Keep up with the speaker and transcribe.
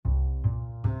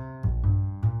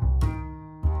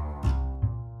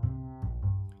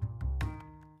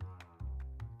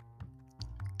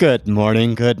good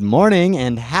morning,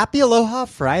 and happy Aloha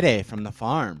Friday from the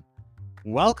farm.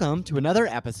 Welcome to another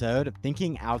episode of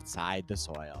Thinking Outside the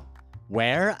Soil,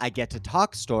 where I get to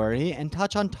talk story and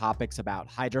touch on topics about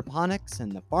hydroponics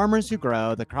and the farmers who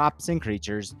grow the crops and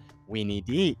creatures we need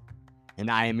to eat.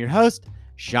 And I am your host,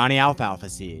 Shawnee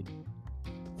Alfalfa Seed.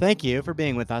 Thank you for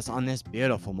being with us on this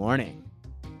beautiful morning.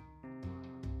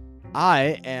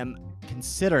 I am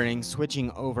considering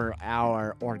switching over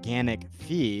our organic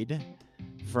feed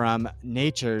from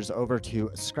Nature's over to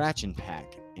Scratch and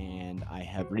Peck, and I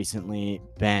have recently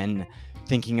been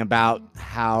thinking about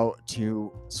how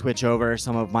to switch over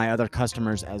some of my other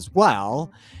customers as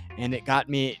well, and it got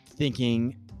me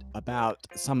thinking about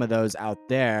some of those out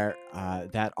there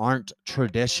that aren't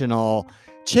traditional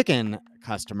chicken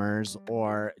customers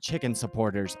or chicken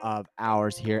supporters of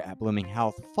ours here at Blooming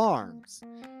Health Farms.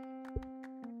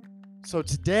 So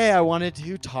today I wanted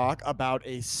to talk about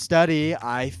a study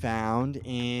I found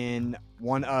in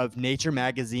one of Nature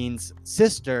magazine's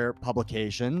sister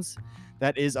publications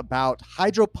that is about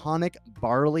hydroponic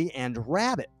barley and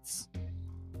rabbits.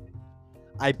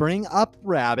 I bring up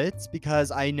rabbits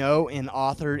because I know an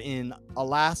author in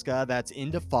Alaska that's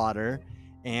into fodder,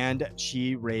 and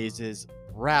she raises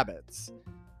rabbits.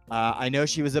 I know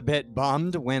she was a bit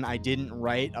bummed when I didn't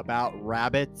write about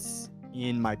rabbits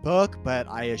in my book, but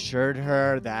I assured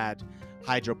her that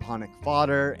hydroponic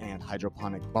fodder and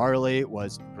hydroponic barley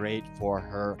was great for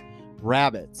her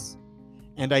rabbits.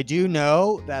 And I do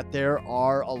know that there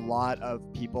are a lot of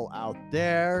people out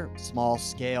there, small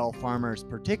scale farmers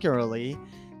particularly,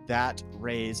 that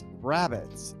raise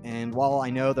rabbits. And while I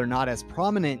know they're not as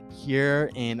prominent here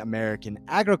in American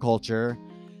agriculture,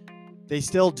 they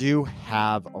still do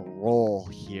have a role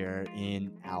here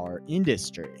in our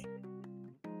industry.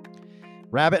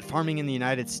 Rabbit farming in the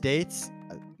United States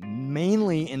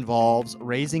mainly involves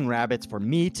raising rabbits for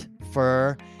meat,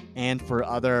 fur, and for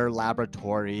other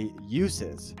laboratory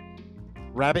uses.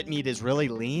 Rabbit meat is really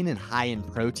lean and high in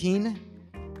protein,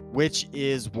 which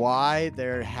is why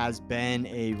there has been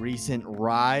a recent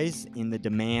rise in the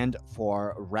demand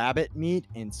for rabbit meat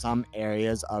in some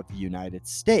areas of the United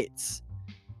States.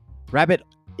 Rabbit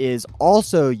is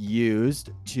also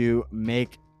used to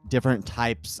make different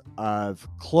types of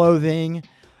clothing.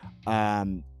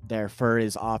 Their fur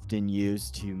is often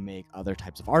used to make other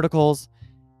types of articles.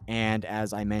 And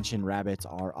as I mentioned, rabbits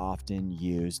are often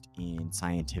used in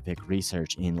scientific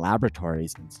research in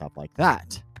laboratories and stuff like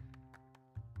that.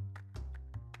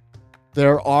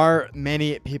 There are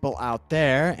many people out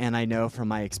there, and I know from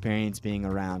my experience being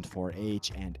around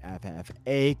 4-H and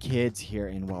FFA kids here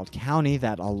in Weld County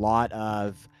that a lot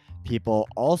of people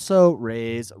also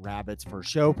raise rabbits for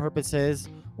show purposes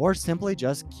or simply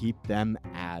just keep them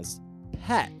as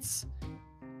pets.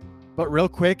 But real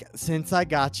quick, since I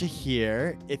got you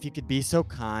here, if you could be so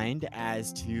kind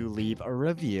as to leave a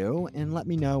review and let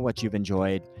me know what you've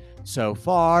enjoyed so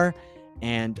far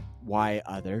and why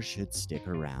others should stick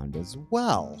around as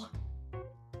well.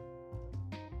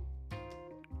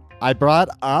 I brought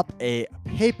up a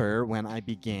paper when I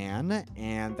began,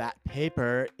 and that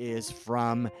paper is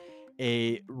from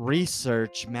a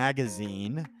research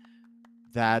magazine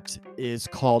that is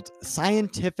called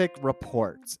Scientific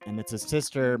Reports, and it's a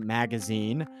sister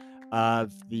magazine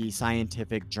of the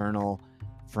scientific journal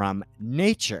from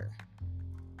Nature.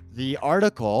 The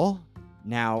article,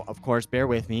 now, of course, bear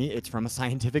with me, it's from a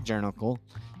scientific journal,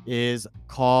 is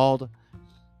called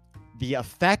The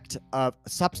Effect of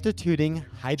Substituting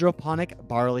Hydroponic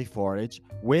Barley Forage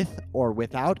with or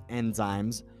Without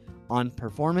Enzymes on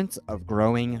Performance of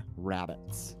Growing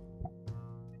Rabbits.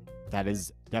 That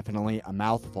is definitely a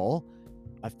mouthful.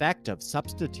 Effect of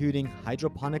substituting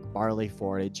hydroponic barley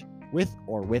forage with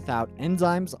or without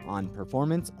enzymes on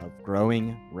performance of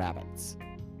growing rabbits.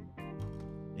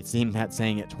 It seemed that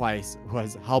saying it twice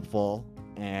was helpful,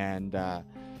 and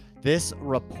this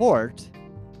report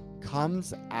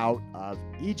comes out of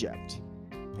Egypt.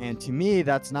 And to me,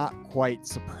 that's not quite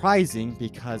surprising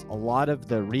because a lot of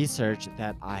the research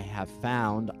that I have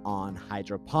found on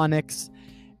hydroponics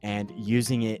and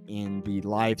using it in the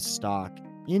livestock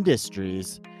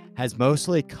industries has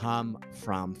mostly come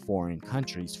from foreign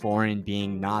countries, foreign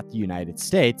being not the United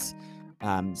States.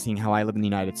 Seeing how I live in the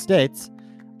United States,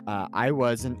 I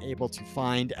wasn't able to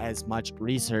find as much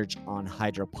research on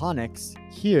hydroponics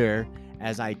here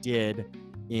as I did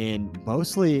in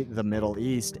mostly the Middle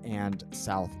East and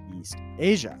Southeast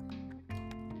Asia.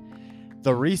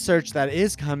 The research that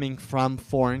is coming from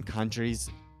foreign countries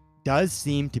does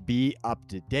seem to be up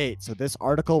to date. So this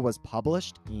article was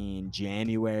published in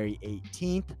January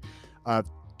 18th of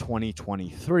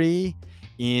 2023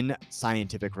 in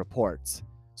Scientific Reports.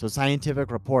 So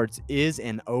Scientific Reports is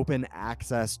an open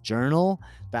access journal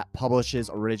that publishes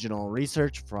original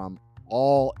research from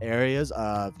all areas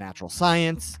of natural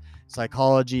science,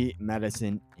 psychology,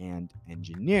 medicine, and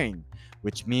engineering,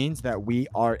 which means that we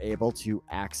are able to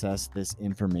access this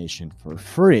information for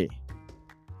free.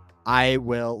 I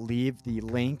will leave the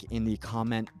link in the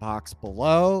comment box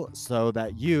below so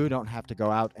that you don't have to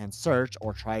go out and search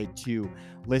or try to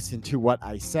listen to what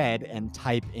I said and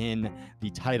type in the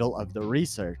title of the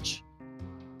research.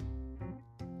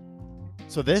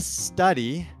 So this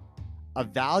study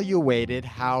evaluated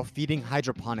how feeding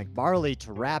hydroponic barley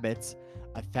to rabbits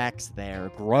affects their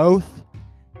growth,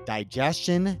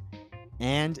 digestion,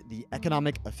 and the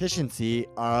economic efficiency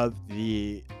of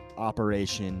the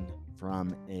operation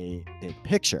from a big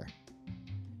picture.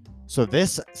 So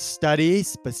this study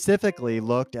specifically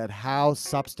looked at how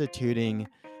substituting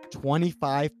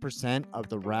 25% of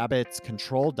the rabbits'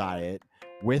 control diet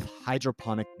with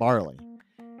hydroponic barley.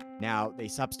 Now, they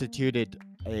substituted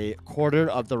a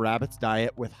quarter of the rabbit's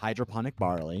diet with hydroponic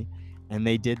barley, and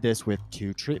they did this with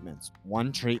two treatments.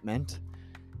 One treatment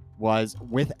was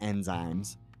with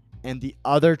enzymes, and the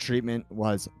other treatment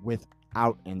was without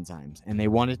enzymes. And they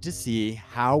wanted to see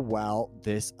how well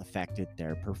this affected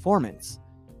their performance.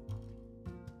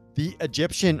 The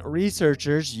Egyptian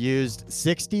researchers used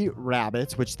 60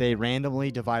 rabbits, which they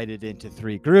randomly divided into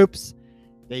 3 groups.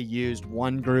 They used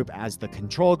one group as the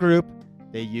control group.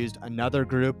 They used another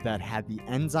group that had the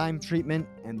enzyme treatment,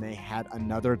 and they had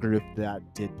another group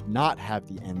that did not have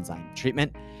the enzyme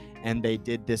treatment. And they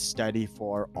did this study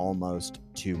for almost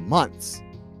 2 months.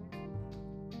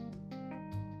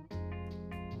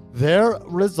 Their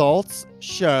results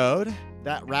showed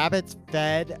that rabbits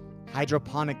fed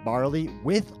hydroponic barley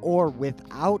with or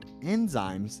without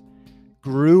enzymes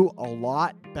grew a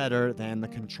lot better than the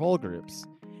control groups.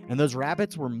 And those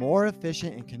rabbits were more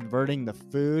efficient in converting the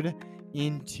food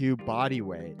into body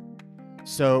weight.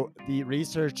 So the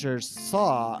researchers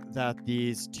saw that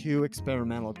these 2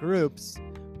 experimental groups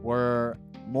were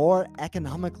more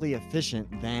economically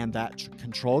efficient than that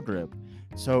control group.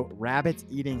 So rabbits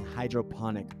eating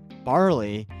hydroponic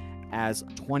barley as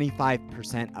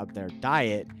 25% of their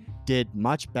diet did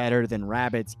much better than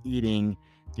rabbits eating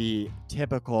the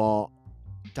typical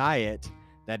diet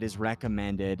that is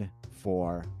recommended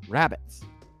for rabbits.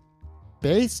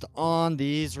 Based on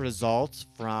these results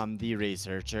from the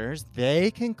researchers,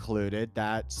 they concluded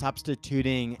that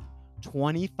substituting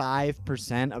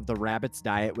 25% of the rabbit's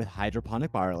diet with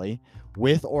hydroponic barley,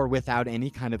 with or without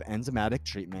any kind of enzymatic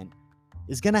treatment,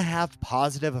 is going to have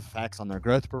positive effects on their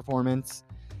growth performance,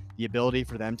 the ability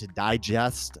for them to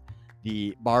digest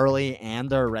the barley and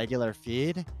their regular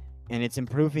feed, and it's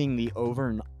improving the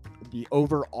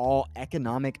overall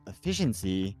economic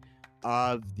efficiency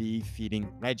of the feeding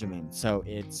regimen. So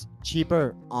it's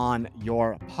cheaper on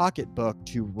your pocketbook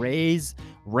to raise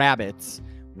rabbits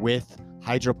with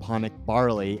hydroponic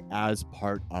barley as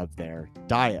part of their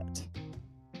diet.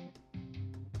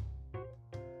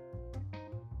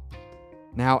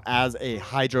 Now, as a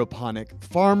hydroponic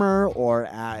farmer or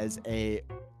as a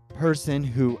person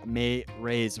who may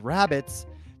raise rabbits,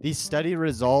 these study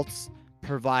results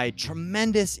provide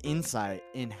tremendous insight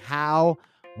in how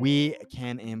we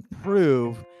can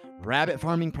improve rabbit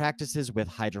farming practices with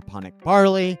hydroponic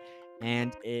barley,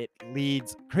 and it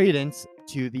leads credence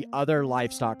to the other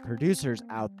livestock producers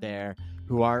out there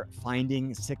who are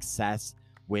finding success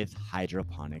with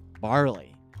hydroponic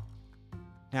barley.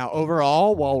 Now,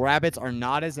 overall, while rabbits are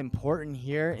not as important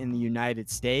here in the United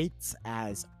States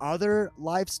as other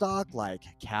livestock like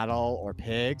cattle or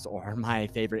pigs or my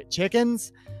favorite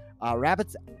chickens,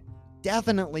 rabbits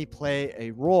definitely play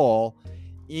a role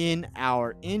in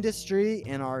our industry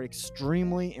and are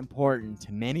extremely important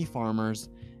to many farmers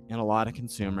and a lot of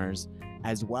consumers,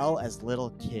 as well as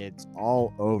little kids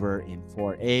all over in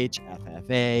 4-H,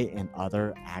 FFA, and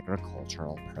other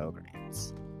agricultural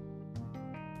programs.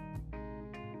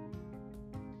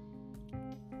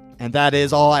 And that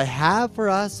is all I have for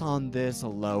us on this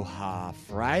Aloha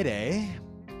Friday.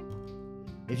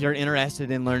 If you're interested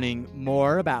in learning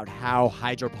more about how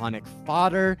hydroponic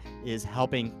fodder is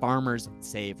helping farmers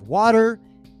save water,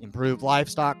 improve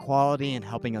livestock quality, and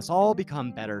helping us all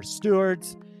become better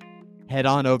stewards, head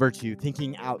on over to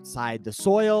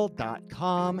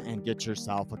thinkingoutsidethesoil.com and get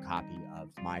yourself a copy of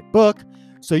my book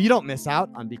so you don't miss out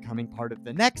on becoming part of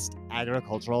the next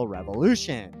agricultural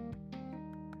revolution.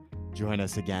 Join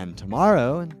us again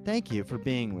tomorrow, and thank you for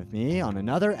being with me on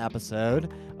another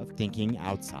episode of Thinking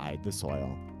Outside the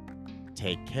Soil.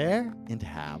 Take care and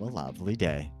have a lovely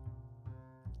day.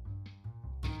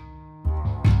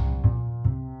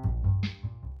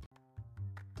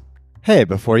 Hey,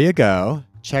 before you go,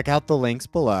 Check out the links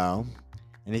below,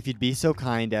 and if you'd be so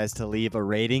kind as to leave a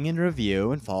rating and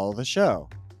review and follow the show.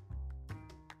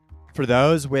 For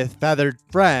those with feathered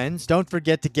friends, don't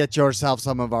forget to get yourself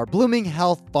some of our Blooming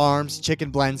Health Farms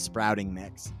Chicken Blend Sprouting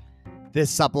Mix. This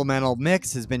supplemental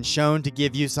mix has been shown to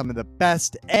give you some of the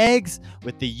best eggs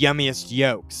with the yummiest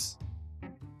yolks.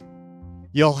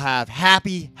 You'll have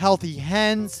happy, healthy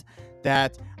hens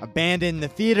that abandon the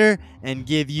feeder and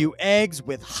give you eggs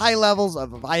with high levels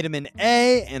of vitamin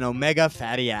A and omega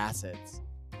fatty acids.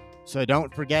 So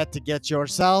don't forget to get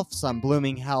yourself some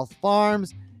Blooming Health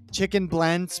Farms Chicken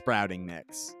Blend Sprouting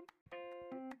Mix.